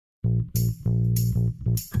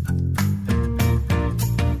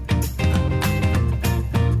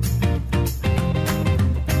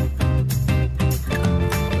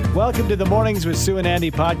Welcome to the Mornings with Sue and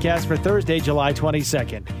Andy podcast for Thursday, July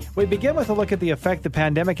 22nd. We begin with a look at the effect the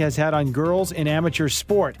pandemic has had on girls in amateur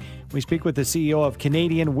sport. We speak with the CEO of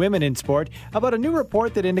Canadian Women in Sport about a new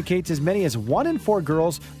report that indicates as many as 1 in 4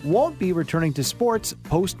 girls won't be returning to sports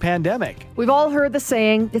post-pandemic. We've all heard the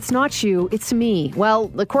saying, it's not you, it's me. Well,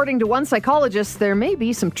 according to one psychologist, there may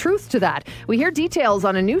be some truth to that. We hear details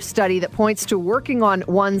on a new study that points to working on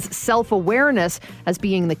one's self-awareness as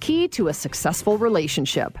being the key to a successful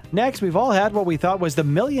relationship. Next, we've all had what we thought was the $1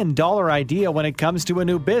 million idea when it comes to a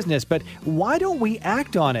new business, but why don't we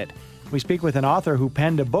act on it? We speak with an author who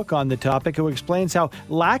penned a book on the topic who explains how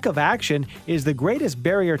lack of action is the greatest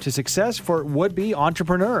barrier to success for would-be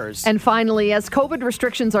entrepreneurs. And finally, as COVID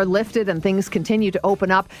restrictions are lifted and things continue to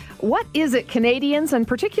open up, what is it Canadians and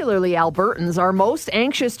particularly Albertans are most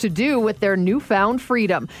anxious to do with their newfound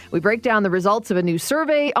freedom? We break down the results of a new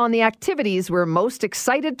survey on the activities we're most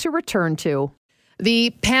excited to return to.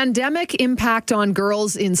 The Pandemic Impact on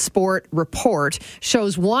Girls in Sport report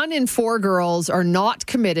shows 1 in 4 girls are not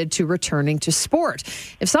committed to returning to sport.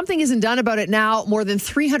 If something isn't done about it now, more than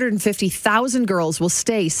 350,000 girls will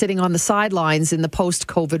stay sitting on the sidelines in the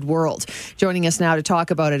post-COVID world. Joining us now to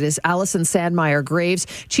talk about it is Alison Sandmeyer-Graves,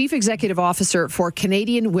 Chief Executive Officer for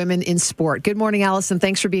Canadian Women in Sport. Good morning, Alison.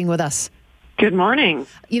 Thanks for being with us. Good morning.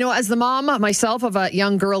 You know, as the mom myself of a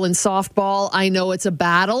young girl in softball, I know it's a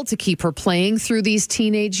battle to keep her playing through these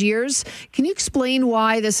teenage years. Can you explain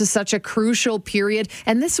why this is such a crucial period?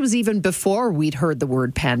 And this was even before we'd heard the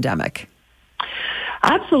word pandemic.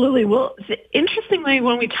 Absolutely. Well, interestingly,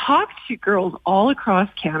 when we talked to girls all across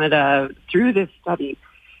Canada through this study,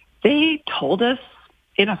 they told us,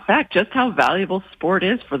 in effect, just how valuable sport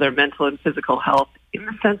is for their mental and physical health, in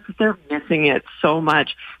the sense that they're missing it so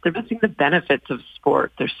much. They're missing the benefits of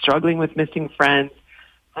sport. They're struggling with missing friends.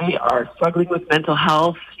 They are struggling with mental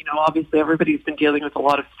health. You know, obviously everybody's been dealing with a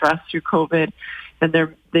lot of stress through COVID,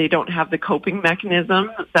 and they don't have the coping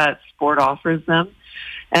mechanism that sport offers them.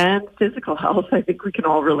 And physical health, I think we can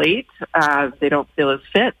all relate. They don't feel as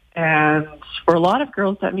fit. And for a lot of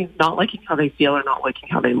girls, that means not liking how they feel or not liking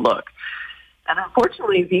how they look. And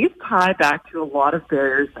unfortunately, these tie back to a lot of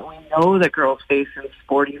barriers that we know that girls face in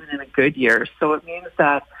sport, even in a good year. So it means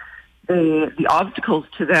that the obstacles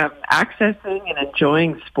to them accessing and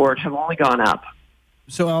enjoying sport have only gone up.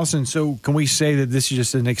 So, Alison, can we say that this is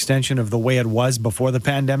just an extension of the way it was before the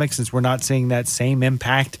pandemic, since we're not seeing that same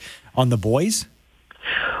impact on the boys?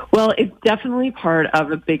 Well, it's definitely part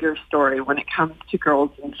of a bigger story when it comes to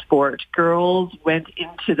girls in sport. Girls went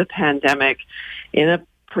into the pandemic in a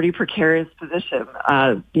pretty precarious position.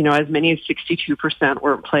 As many as 62%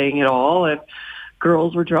 weren't playing at all, and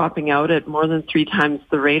girls were dropping out at more than 3 times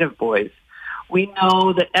the rate of boys. We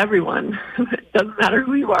know that everyone, it doesn't matter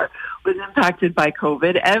who you are, was impacted by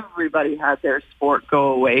COVID. Everybody had their sport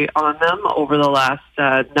go away on them over the last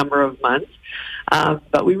number of months.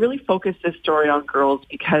 But we really focused this story on girls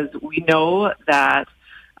because we know that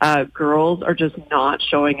girls are just not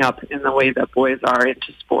showing up in the way that boys are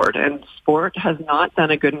into sport. And sport has not done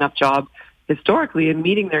a good enough job historically in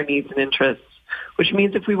meeting their needs and interests, which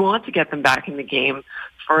means if we want to get them back in the game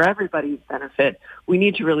for everybody's benefit, we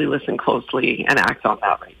need to really listen closely and act on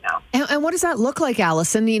that right now. And what does that look like,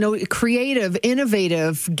 Alison? You know, creative,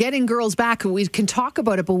 innovative, getting girls back. We can talk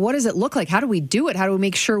about it, but what does it look like? How do we do it? How do we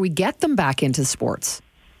make sure we get them back into sports?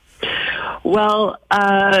 Well,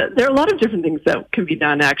 there are a lot of different things that can be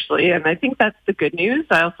done, actually, and I think that's the good news.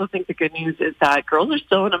 I also think the good news is that girls are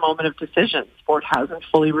still in a moment of decision. Sport hasn't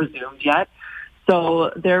fully resumed yet,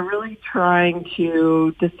 so they're really trying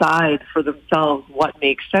to decide for themselves what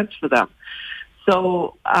makes sense for them.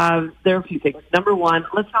 So there are a few things. Number one,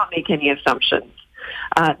 let's not make any assumptions.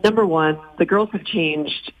 Number one, the girls have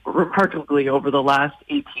changed remarkably over the last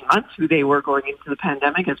 18 months. Who they were going into the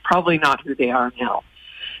pandemic is probably not who they are now.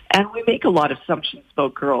 And we make a lot of assumptions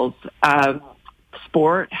about girls.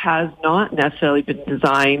 Sport has not necessarily been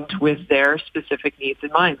designed with their specific needs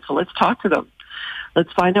in mind. So let's talk to them.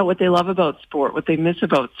 Let's find out what they love about sport, what they miss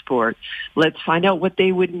about sport. Let's find out what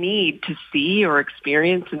they would need to see or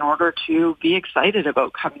experience in order to be excited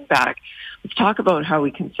about coming back. Let's talk about how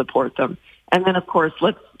we can support them. And then, of course,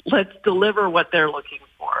 let's deliver what they're looking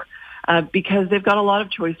for. Because they've got a lot of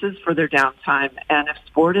choices for their downtime. And if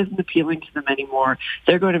sport isn't appealing to them anymore,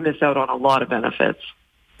 they're going to miss out on a lot of benefits.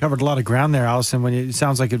 Covered a lot of ground there, Alison. It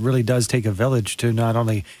sounds like it really does take a village to not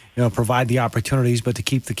only provide the opportunities, but to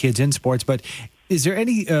keep the kids in sports. But is there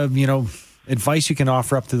any advice you can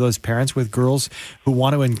offer up to those parents with girls who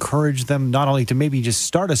want to encourage them not only to maybe just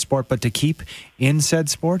start a sport, but to keep in said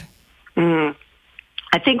sport?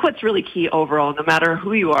 I think what's really key overall, no matter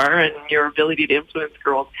who you are and your ability to influence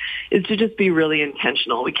girls, is to just be really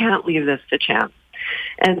intentional. We can't leave this to chance.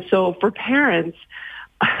 And so for parents,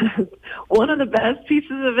 one of the best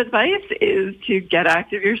pieces of advice is to get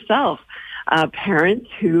active yourself. Parents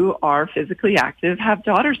who are physically active have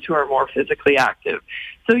daughters who are more physically active.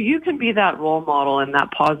 So you can be that role model and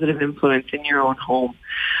that positive influence in your own home.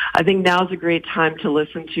 I think now's a great time to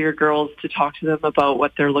listen to your girls, to talk to them about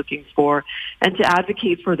what they're looking for, and to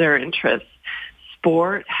advocate for their interests.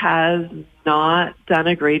 Sport has not done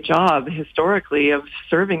a great job historically of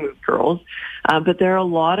serving girls, but there are a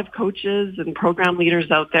lot of coaches and program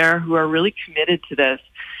leaders out there who are really committed to this,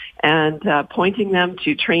 and pointing them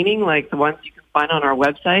to training like the ones you can find on our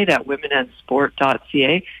website at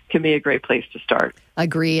womenandsport.ca can be a great place to start.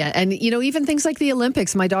 Agree. And, even things like the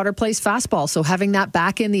Olympics, my daughter plays fastball. So having that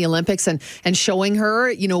back in the Olympics and showing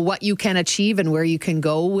her, what you can achieve and where you can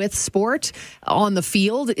go with sport on the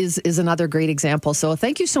field is another great example. So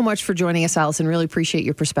thank you so much for joining us, Allison. Really appreciate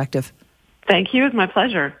your perspective. Thank you. It's my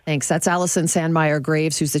pleasure. Thanks. That's Allison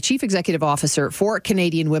Sandmeyer-Graves, who's the Chief Executive Officer for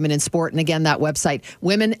Canadian Women in Sport. And again, that website,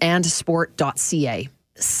 womenandsport.ca.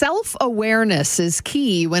 Self-awareness is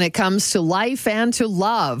key when it comes to life and to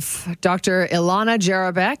love. Dr. Ilana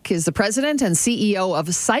Jarabek is the president and CEO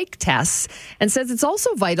of Psych Tests and says it's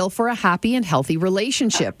also vital for a happy and healthy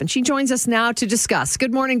relationship. And she joins us now to discuss.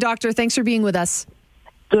 Good morning, doctor. Thanks for being with us.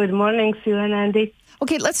 Good morning, Sue and Andy.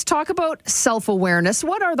 Okay, let's talk about self-awareness.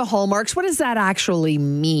 What are the hallmarks? What does that actually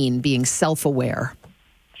mean, being self-aware?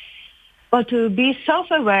 Well, to be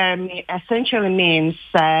self-aware essentially means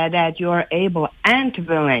that you are able and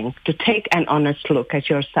willing to take an honest look at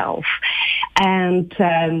yourself and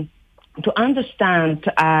to understand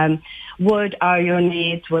what are your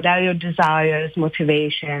needs, what are your desires,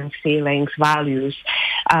 motivations, feelings, values,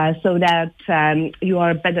 so that you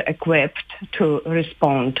are better equipped to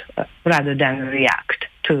respond rather than react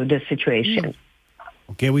to the situation.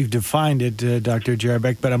 Okay, we've defined it, Dr.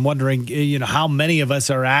 Jarabek, but I'm wondering, how many of us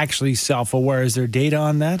are actually self-aware? Is there data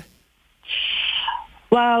on that?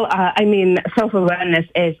 Well, self-awareness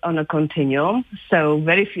is on a continuum, so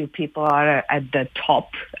very few people are at the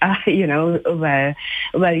top, where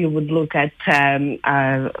you would look at,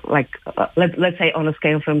 let's say on a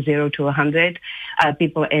scale from 0 to 100,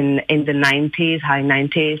 people in the 90s, high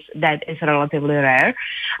 90s, that is relatively rare,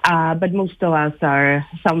 but most of us are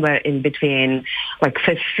somewhere in between, like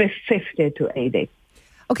 50 to 80.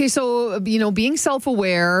 Okay, so, being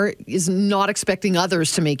self-aware is not expecting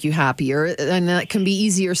others to make you happier, and that can be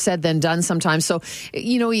easier said than done sometimes. So,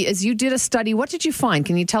 as you did a study, what did you find?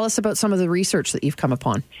 Can you tell us about some of the research that you've come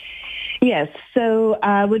upon? Yes. So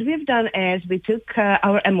what we've done is we took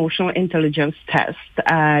our emotional intelligence test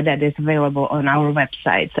that is available on our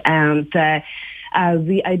website, and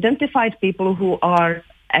we identified people who are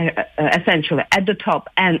essentially at the top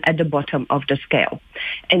and at the bottom of the scale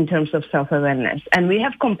in terms of self-awareness. And we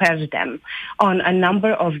have compared them on a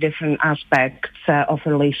number of different aspects of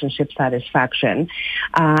relationship satisfaction.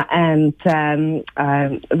 And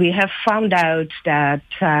we have found out that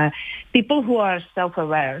people who are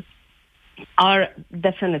self-aware are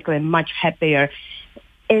definitely much happier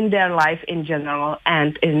in their life in general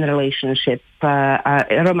and in romantic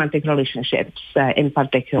relationships in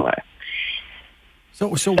particular. So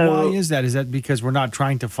why is that? Is that because we're not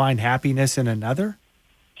trying to find happiness in another?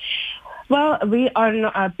 Well, we are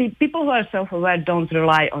not, people who are self-aware don't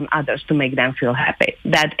rely on others to make them feel happy.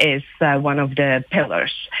 That is one of the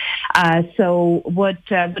pillars. So what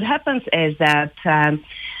happens is that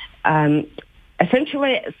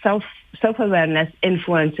essentially self-awareness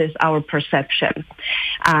influences our perception,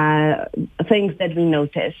 things that we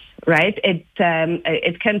notice, right? It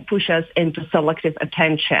can push us into selective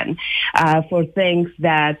attention for things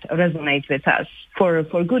that resonate with us for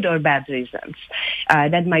good or bad reasons.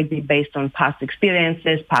 That might be based on past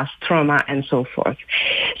experiences, past trauma, and so forth.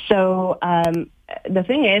 So the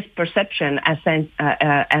thing is, perception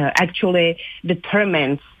actually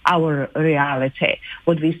determines our reality,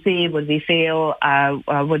 what we see, what we feel,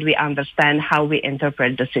 what we understand, how we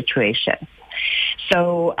interpret the situation.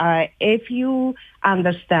 So if you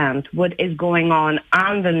understand what is going on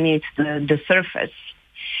underneath the surface,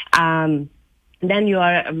 then you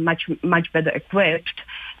are much better equipped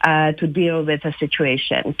to deal with a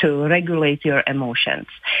situation, to regulate your emotions.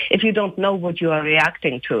 If you don't know what you are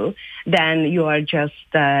reacting to, then you are just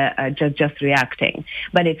reacting.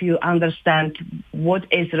 But if you understand what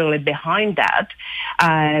is really behind that,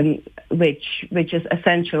 which is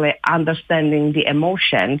essentially understanding the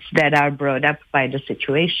emotions that are brought up by the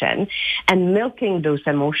situation and milking those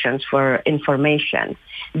emotions for information,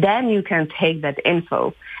 then you can take that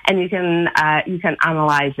info and you can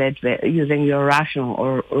analyze it using your rational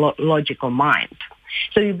or logical mind.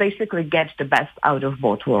 So you basically get the best out of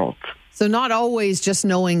both worlds. So not always just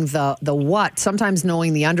knowing the what, sometimes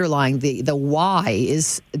knowing the underlying, the why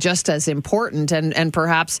is just as important. And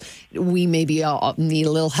perhaps we maybe need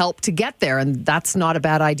a little help to get there. And that's not a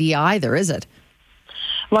bad idea either, is it?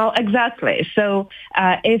 Well, exactly. So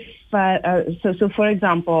so for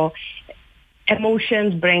example,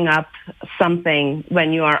 emotions bring up something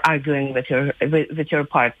when you are arguing with your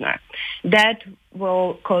partner. That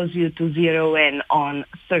will cause you to zero in on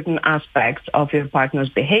certain aspects of your partner's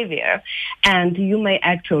behavior, and you may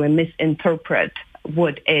actually misinterpret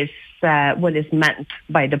what is meant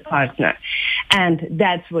by the partner, and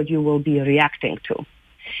that's what you will be reacting to.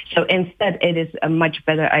 So instead, it is a much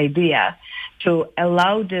better idea to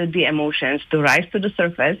allow the emotions to rise to the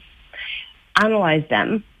surface, analyze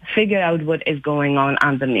them, figure out what is going on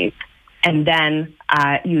underneath, and then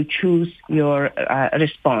you choose your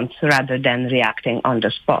response rather than reacting on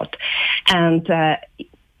the spot. And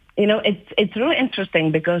it's really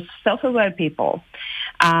interesting because self-aware people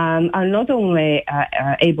are not only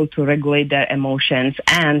able to regulate their emotions,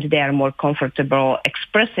 and they are more comfortable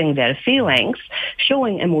expressing their feelings,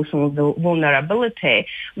 showing emotional vulnerability,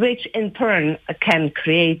 which in turn can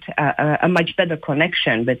create a much better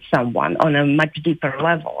connection with someone on a much deeper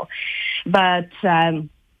level. But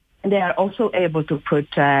they are also able to put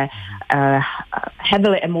a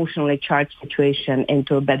heavily emotionally charged situation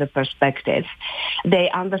into a better perspective.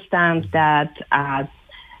 They understand that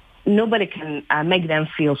nobody can make them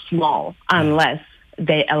feel small unless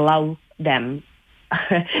they allow them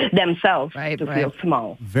themselves to feel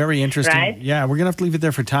small. Very interesting. Right? Yeah, we're going to have to leave it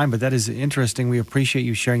there for time, but that is interesting. We appreciate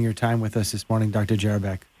you sharing your time with us this morning, Dr.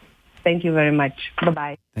 Jarabek. Thank you very much.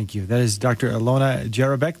 Bye-bye. Thank you. That is Dr. Ilona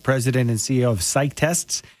Jarabek, President and CEO of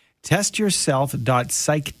PsychTests.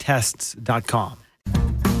 Testyourself.psychtests.com.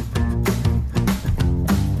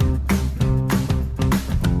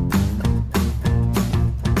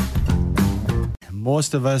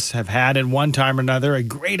 Most of us have had at one time or another a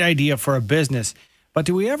great idea for a business, but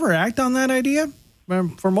do we ever act on that idea?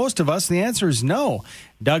 For most of us, the answer is no.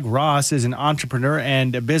 Doug Ross is an entrepreneur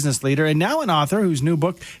and a business leader, and now an author whose new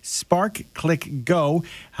book, Spark, Click, Go,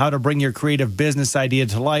 How to Bring Your Creative Business Idea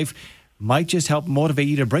to Life, might just help motivate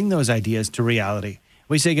you to bring those ideas to reality.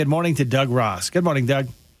 We say good morning to Doug Ross. Good morning, Doug.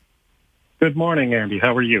 Good morning, Andy.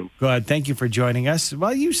 How are you? Good. Thank you for joining us.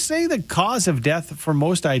 Well, you say the cause of death for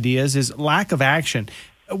most ideas is lack of action.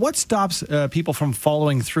 What stops people from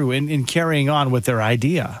following through and carrying on with their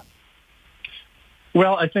idea?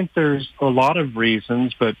 Well, I think there's a lot of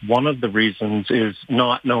reasons, but one of the reasons is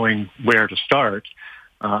not knowing where to start.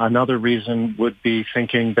 Another reason would be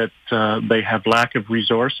thinking that they have lack of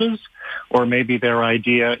resources, or maybe their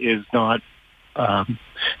idea is not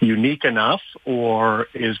unique enough or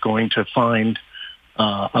is going to find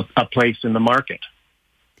a place in the market.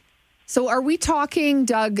 So are we talking,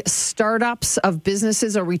 Doug, startups of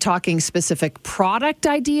businesses? Are we talking specific product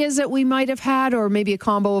ideas that we might have had, or maybe a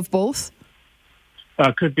combo of both?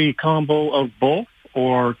 Could be a combo of both,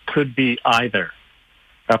 or could be either.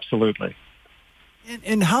 Absolutely.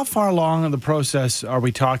 And how far along in the process are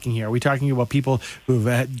we talking here? Are we talking about people who've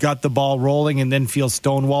got the ball rolling and then feel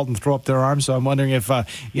stonewalled and throw up their arms? So I'm wondering if,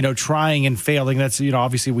 trying and failing, that's,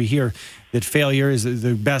 obviously we hear that failure is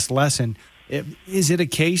the best lesson. Is it a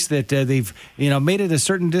case that they've, made it a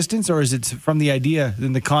certain distance, or is it from the idea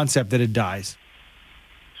and the concept that it dies?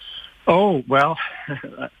 Oh, well,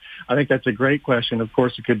 I think that's a great question. Of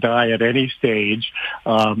course, it could die at any stage.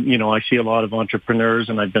 I see a lot of entrepreneurs,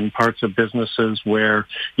 and I've been parts of businesses where,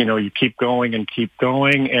 you keep going,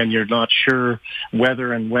 and you're not sure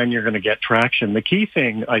whether and when you're going to get traction. The key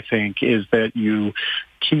thing, I think, is that you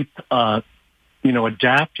keep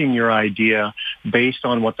adapting your idea based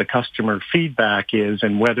on what the customer feedback is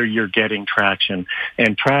and whether you're getting traction.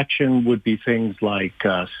 And traction would be things like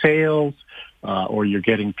sales, or you're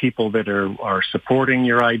getting people that are supporting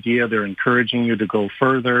your idea. They're encouraging you to go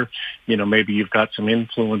further. Maybe you've got some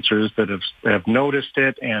influencers that have noticed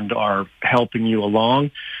it and are helping you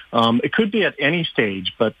along. It could be at any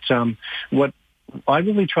stage, but what I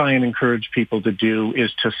really try and encourage people to do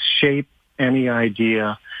is to shape any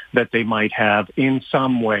idea that they might have in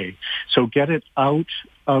some way. So get it out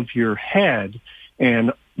of your head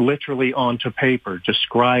and literally onto paper.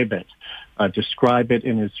 Describe it. Describe it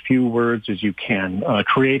in as few words as you can.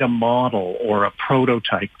 Create a model or a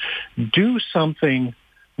prototype. Do something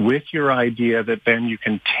with your idea that then you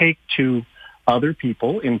can take to other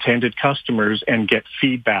people, intended customers, and get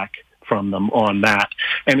feedback from them on that.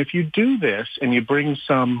 And if you do this and you bring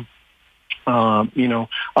some,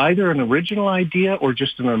 either an original idea or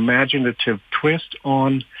just an imaginative twist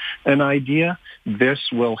on an idea, this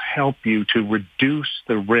will help you to reduce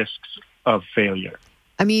the risks of failure.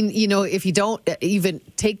 I mean, if you don't even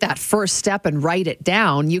take that first step and write it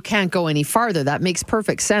down, you can't go any farther. That makes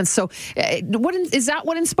perfect sense. So is that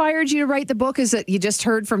what inspired you to write the book? Is that you just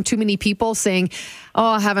heard from too many people saying, oh,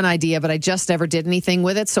 I have an idea, but I just never did anything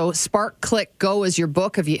with it? So Spark, Click, Go is your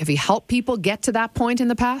book. Have you helped people get to that point in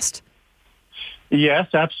the past?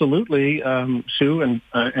 Yes, absolutely, Sue.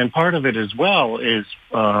 And part of it as well is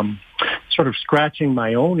sort of scratching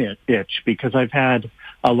my own itch, because I've had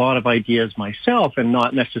a lot of ideas myself and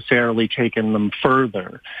not necessarily taken them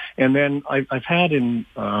further. And then I've had in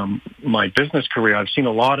my business career, I've seen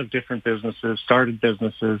a lot of different businesses, started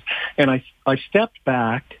businesses, and I stepped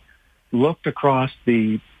back, looked across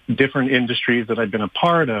the different industries that I've been a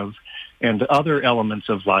part of and other elements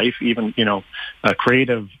of life, even,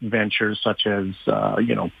 creative ventures such as,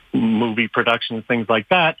 movie production, things like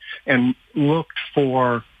that, and looked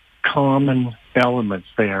for common elements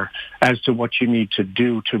there as to what you need to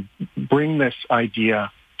do to bring this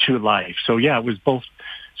idea to life. So yeah, it was both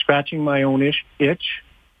scratching my own itch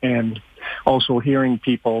and also hearing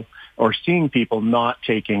people or seeing people not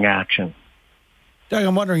taking action. Doug,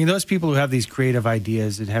 I'm wondering, those people who have these creative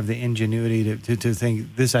ideas and have the ingenuity to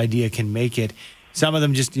think this idea can make it, some of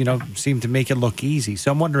them just, seem to make it look easy.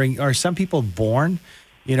 So I'm wondering, are some people born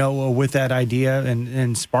with that idea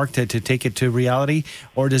and spark to take it to reality?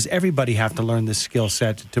 Or does everybody have to learn this skill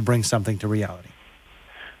set to bring something to reality?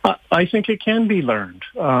 I think it can be learned.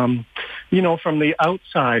 From the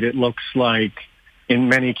outside, it looks like, in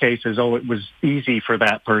many cases, it was easy for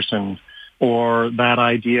that person or that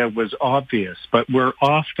idea was obvious. But we're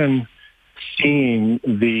often seeing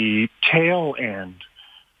the tail end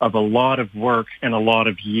of a lot of work and a lot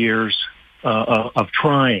of years of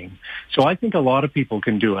trying. So I think a lot of people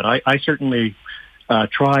can do it. I certainly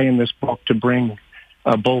try in this book to bring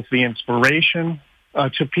both the inspiration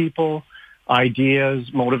to people,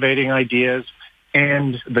 ideas, motivating ideas,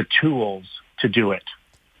 and the tools to do it.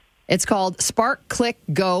 It's called Spark, Click,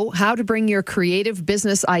 Go, How to Bring Your Creative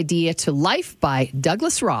Business Idea to Life by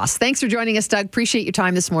Douglas Ross. Thanks for joining us, Doug. Appreciate your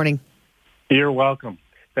time this morning. You're welcome.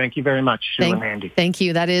 Thank you very much, Sue and Andy. Thank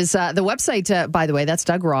you. That is the website, by the way, that's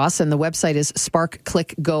Doug Ross, and the website is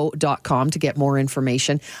sparkclickgo.com to get more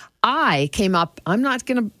information. I came up, I'm not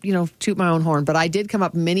going to, toot my own horn, but I did come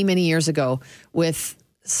up many, many years ago with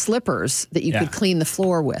slippers that you could clean the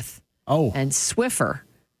floor with. Oh. And Swiffer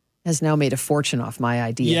has now made a fortune off my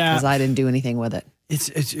idea because I didn't do anything with it.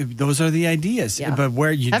 Those are the ideas. Yeah. But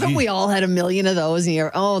haven't we all had a million of those? And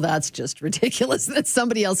you're, that's just ridiculous. That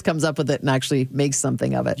somebody else comes up with it and actually makes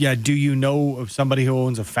something of it. Yeah. Do you know of somebody who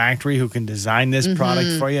owns a factory who can design this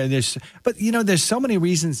product for you? There's so many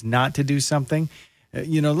reasons not to do something.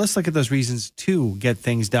 Let's look at those reasons to get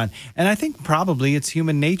things done. And I think probably it's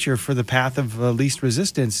human nature for the path of least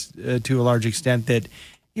resistance to a large extent, that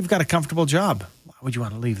you've got a comfortable job. Why would you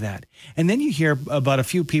want to leave that? And then you hear about a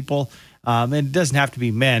few people, and it doesn't have to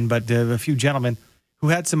be men, but a few gentlemen who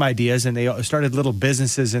had some ideas, and they started little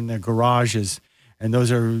businesses in their garages. And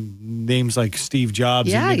those are names like Steve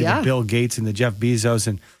Jobs and maybe the Bill Gates and the Jeff Bezos.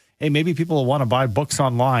 And hey, maybe people will want to buy books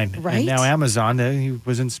online. Right. And now Amazon, he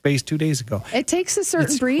was in space 2 days ago. It takes a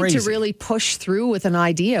certain breed to really push through with an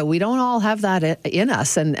idea. We don't all have that in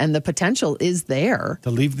us, and the potential is there.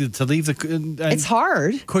 To leave the it's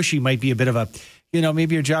hard. Cushy might be a bit of a,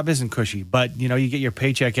 maybe your job isn't cushy, but, you get your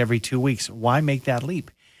paycheck every 2 weeks. Why make that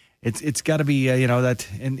leap? It's got to be, that,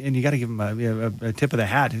 and you got to give them a tip of the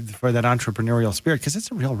hat for that entrepreneurial spirit, because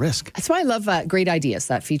it's a real risk. That's why I love Great Ideas,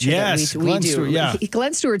 that feature that we do. Stewart,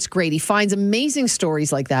 Glenn Stewart's great. He finds amazing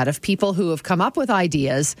stories like that of people who have come up with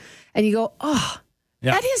ideas, and you go,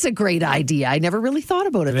 that is a great idea. I never really thought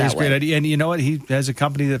about it that way. It is a great idea. And you know what? He has a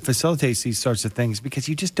company that facilitates these sorts of things, because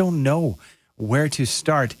you just don't know where to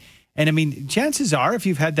start. And I mean, chances are, if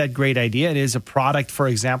you've had that great idea, it is a product, for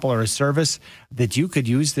example, or a service that you could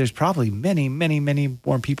use. There's probably many, many, many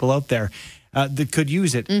more people out there that could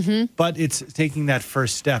use it. Mm-hmm. But it's taking that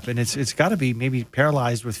first step, and it's got to be maybe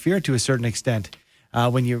paralyzed with fear to a certain extent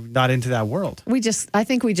when you're not into that world. I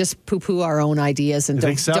think we just poo-poo our own ideas and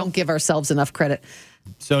don't give ourselves enough credit.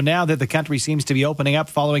 So now that the country seems to be opening up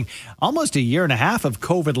following almost a year and a half of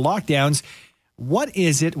COVID lockdowns, what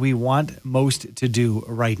is it we want most to do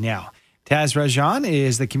right now? Taz Rajan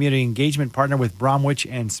is the community engagement partner with Bromwich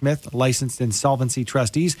and Smith, licensed insolvency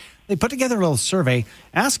trustees. They put together a little survey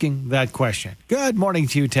asking that question. Good morning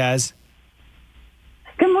to you, Taz.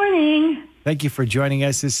 Good morning. Thank you for joining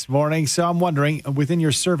us this morning. So I'm wondering, within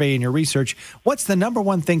your survey and your research, what's the number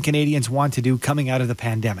one thing Canadians want to do coming out of the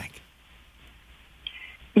pandemic?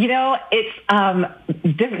 You know,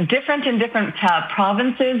 it's different in different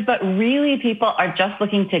provinces, but really people are just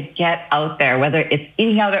looking to get out there, whether it's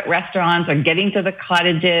eating out at restaurants or getting to the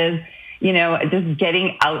cottages. You know, just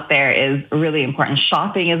getting out there is really important.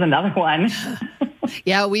 Shopping is another one.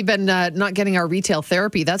 Yeah, we've been not getting our retail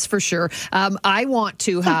therapy, that's for sure. I want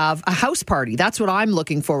to have a house party. That's what I'm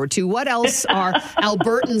looking forward to. What else are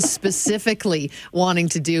Albertans specifically wanting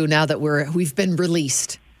to do now that we've been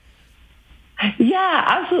released? Yeah,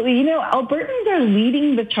 absolutely. You know, Albertans are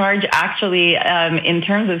leading the charge actually in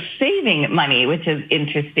terms of saving money, which is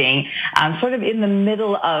interesting. Sort of in the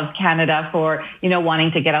middle of Canada for, you know,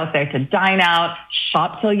 wanting to get out there to dine out,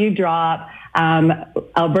 shop till you drop.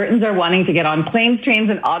 Albertans are wanting to get on planes, trains,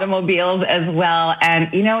 and automobiles as well.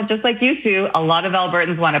 And, you know, just like you two, a lot of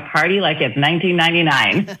Albertans want to party like it's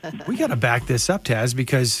 1999. We got to back this up, Taz,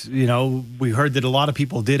 because, you know, we heard that a lot of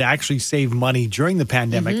people did actually save money during the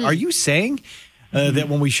pandemic. Are you saying that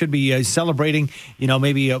when we should be celebrating, you know,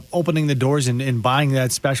 maybe opening the doors and buying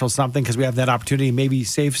that special something because we have that opportunity, maybe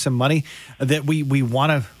save some money, that we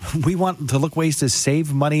want to look ways to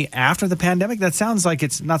save money after the pandemic? That sounds like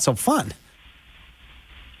it's not so fun.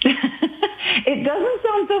 It doesn't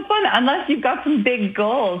sound so fun unless you've got some big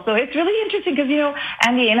goals. So it's really interesting because, you know,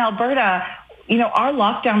 Andy, in Alberta, you know, our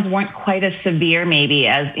lockdowns weren't quite as severe maybe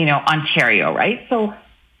as, you know, Ontario, right? So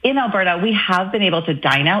in Alberta, we have been able to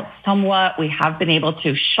dine out somewhat. We have been able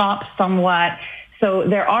to shop somewhat. So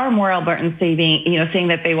there are more Albertans saying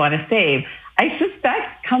that they want to save. I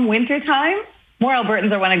suspect come wintertime, more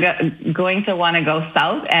Albertans are going to want to go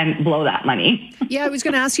south and blow that money. Yeah, I was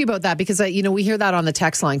going to ask you about that because, you know, we hear that on the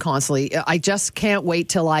text line constantly. I just can't wait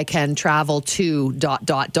till I can travel to ...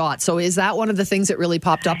 So is that one of the things that really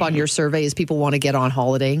popped up on your survey is people want to get on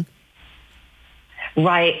holidaying?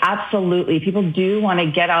 Right, absolutely. People do want to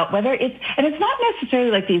get out, and it's not necessarily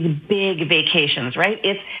like these big vacations, right?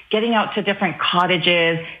 It's getting out to different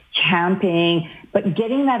cottages, camping, but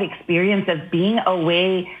getting that experience of being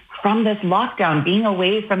away from this lockdown, being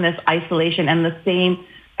away from this isolation and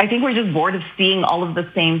I think we're just bored of seeing all of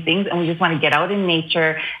the same things and we just want to get out in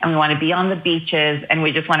nature and we want to be on the beaches and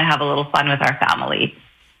we just want to have a little fun with our family.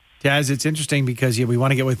 Taz, it's interesting because we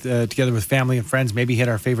want to get together with family and friends, maybe hit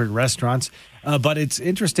our favorite restaurants. But it's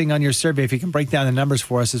interesting on your survey, if you can break down the numbers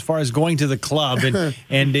for us, as far as going to the club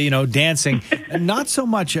and you know, dancing, not so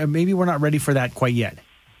much. Maybe we're not ready for that quite yet.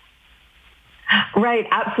 Right,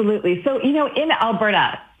 absolutely. So, you know, in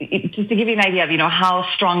Alberta, just to give you an idea of, you know, how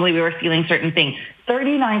strongly we were feeling certain things,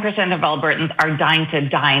 39% of Albertans are dying to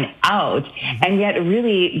dine out. And yet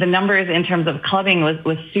really the numbers in terms of clubbing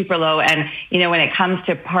was super low. And, you know, when it comes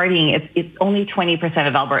to partying, it's only 20%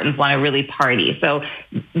 of Albertans want to really party. So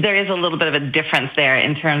there is a little bit of a difference there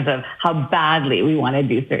in terms of how badly we want to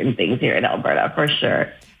do certain things here in Alberta, for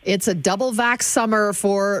sure. It's a double vax summer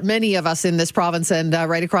for many of us in this province and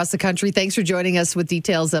right across the country. Thanks for joining us with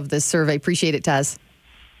details of this survey. Appreciate it, Taz.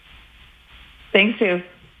 Thanks, Sue.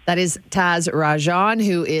 That is Taz Rajan,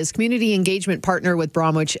 who is community engagement partner with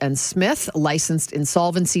Bromwich and Smith, licensed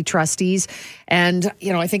insolvency trustees. And,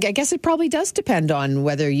 you know, I guess it probably does depend on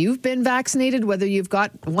whether you've been vaccinated, whether you've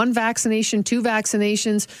got one vaccination, two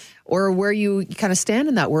vaccinations, or where you kind of stand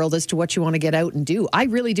in that world as to what you want to get out and do. I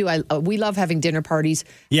really do. We love having dinner parties,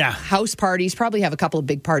 house parties, probably have a couple of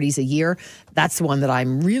big parties a year. That's the one that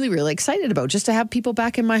I'm really, really excited about, just to have people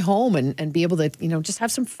back in my home and be able to, you know, just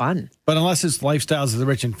have some fun. But unless it's lifestyles of the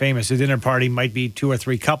rich and famous, a dinner party might be 2 or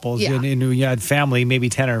 3 couples. Yeah. And you had family, maybe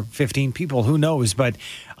 10 or 15 people, who knows? But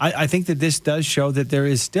I think that this does show that there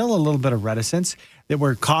is still a little bit of reticence, that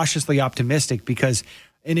we're cautiously optimistic because...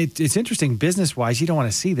 And it's interesting business-wise. You don't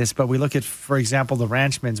want to see this, but we look at, for example, the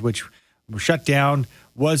Ranchmans, which were shut down,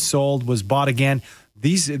 was sold, was bought again.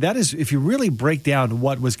 That is, if you really break down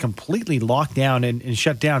what was completely locked down and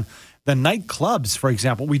shut down, the nightclubs, for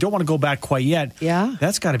example, we don't want to go back quite yet. Yeah,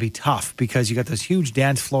 that's got to be tough because you got those huge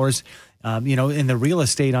dance floors, you know, in the real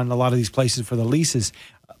estate on a lot of these places for the leases.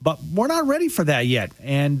 But we're not ready for that yet.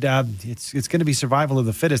 And it's going to be survival of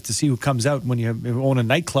the fittest to see who comes out when you own a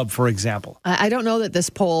nightclub, for example. I don't know that this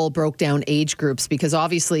poll broke down age groups because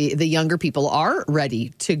obviously the younger people are ready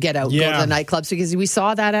to get out, go to the nightclubs, because we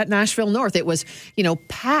saw that at Nashville North. It was, you know,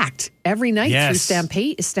 packed every night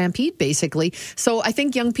through Stampede, basically. So I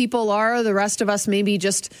think young people are, the rest of us maybe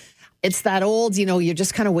just It's that old, you're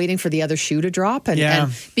just kind of waiting for the other shoe to drop.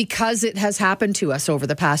 And because it has happened to us over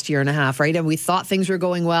the past year and a half, right? And we thought things were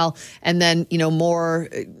going well. And then, more,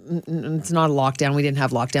 it's not a lockdown. We didn't have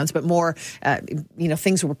lockdowns, but more,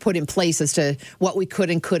 things were put in place as to what we could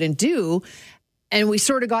and couldn't do. And we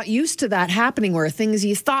sort of got used to that happening where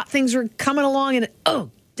you thought things were coming along and,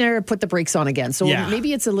 put the brakes on again. So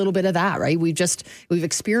maybe it's a little bit of that, right? We've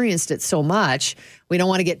experienced it so much. We don't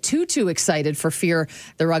want to get too excited for fear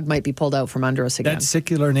the rug might be pulled out from under us again. That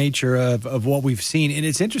secular nature of what we've seen. And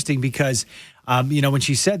it's interesting because, when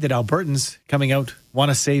she said that Albertans coming out want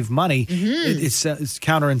to save money, it's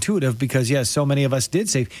counterintuitive because, so many of us did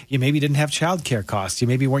save. You maybe didn't have childcare costs. You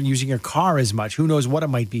maybe weren't using your car as much. Who knows what it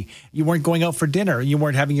might be. You weren't going out for dinner. You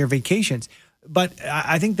weren't having your vacations. But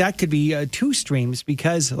I think that could be two streams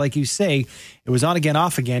because, like you say, it was on again,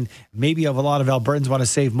 off again. Maybe a lot of Albertans want to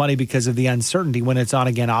save money because of the uncertainty when it's on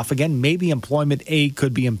again, off again. Maybe employment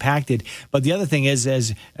could be impacted. But the other thing is,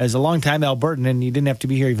 as a long-time Albertan, and you didn't have to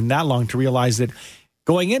be here even that long to realize that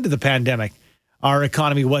going into the pandemic, our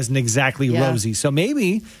economy wasn't exactly rosy. So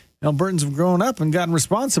maybe Albertans have grown up and gotten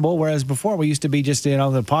responsible, whereas before we used to be just,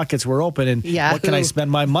 the pockets were open and what can I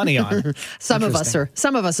spend my money on? Some of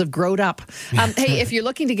us have grown up. Hey, if you're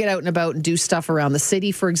looking to get out and about and do stuff around the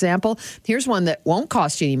city, for example, here's one that won't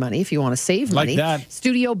cost you any money if you want to save money. Like that.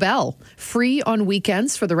 Studio Bell, free on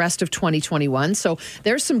weekends for the rest of 2021. So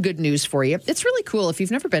there's some good news for you. It's really cool. If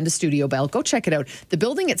you've never been to Studio Bell, go check it out. The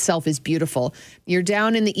building itself is beautiful. You're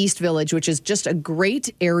down in the East Village, which is just a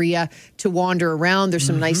great area to wander around. There's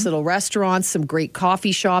some nice little restaurants, some great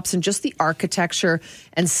coffee shops, and just the architecture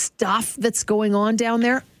and stuff that's going on down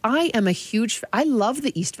there. I love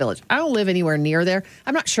the East Village. I don't live anywhere near there.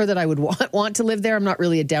 I'm not sure that I would want to live there. I'm not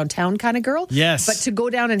really a downtown kind of girl. Yes. But to go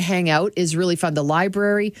down and hang out is really fun. The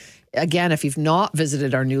library, again, if you've not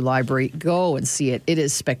visited our new library, go and see it. It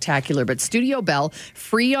is spectacular. But Studio Bell,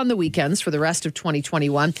 free on the weekends for the rest of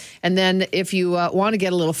 2021. And then if you want to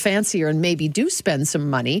get a little fancier and maybe do spend some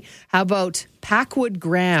money, how about Packwood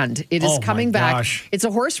Grand? It is coming back. Gosh. It's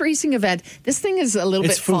a horse racing event. This thing is a little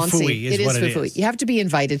bit fancy. It is foo-fooey. You have to be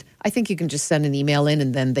invited. I think you can just send an email in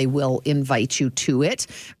and then they will invite you to it.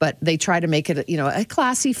 But they try to make it, a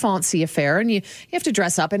classy, fancy affair. And you have to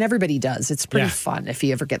dress up, and everybody does. It's pretty fun if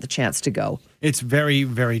you ever get the chance to go. It's very,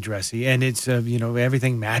 very dressy. And it's,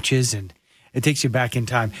 everything matches and it takes you back in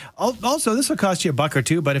time. Also, this will cost you $1 or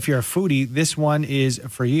 $2, but if you're a foodie, this one is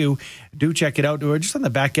for you. Do check it out. We're just on the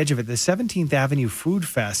back edge of it, the 17th Avenue Food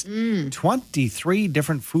Fest. 23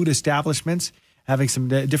 different food establishments having some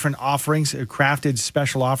different offerings, crafted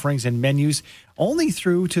special offerings and menus, only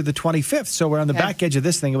through to the 25th. So we're on the back edge of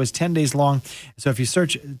this thing. It was 10 days long. So if you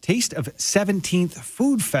search Taste of 17th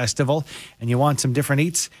Food Festival and you want some different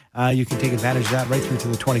eats, you can take advantage of that right through to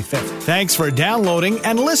the 25th. Thanks for downloading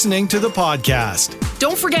and listening to the podcast.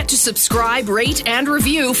 Don't forget to subscribe, rate, and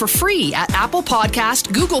review for free at Apple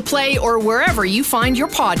Podcast, Google Play, or wherever you find your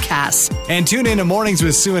podcasts. And tune in to Mornings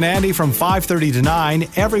with Sue and Andy from 5:30 to 9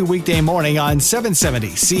 every weekday morning on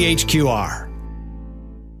 770 CHQR.